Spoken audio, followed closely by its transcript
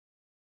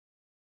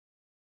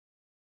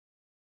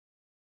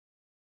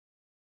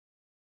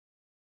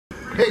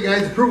Hey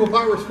guys,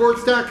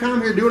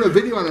 ApprovalPowerSports.com here doing a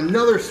video on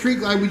another Street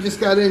Glide we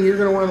just got in. You're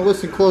going to want to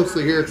listen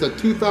closely here. It's a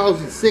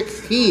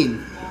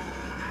 2016.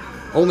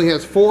 Only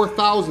has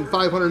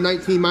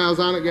 4,519 miles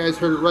on it, guys.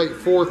 Heard it right,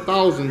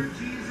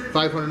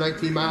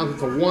 4,519 miles.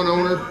 It's a one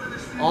owner,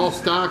 all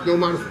stock, no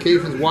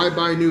modifications. Why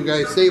buy new,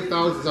 guys? Save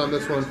thousands on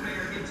this one.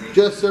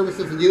 Just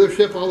services and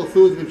dealership. All the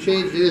fluid's been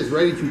changed. It is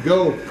ready to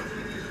go.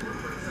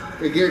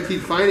 We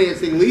guaranteed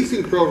financing,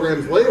 leasing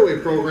programs,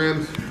 layaway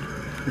programs.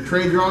 Your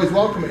trades are always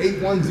welcome at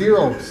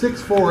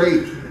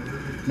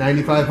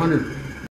 810-648-9500.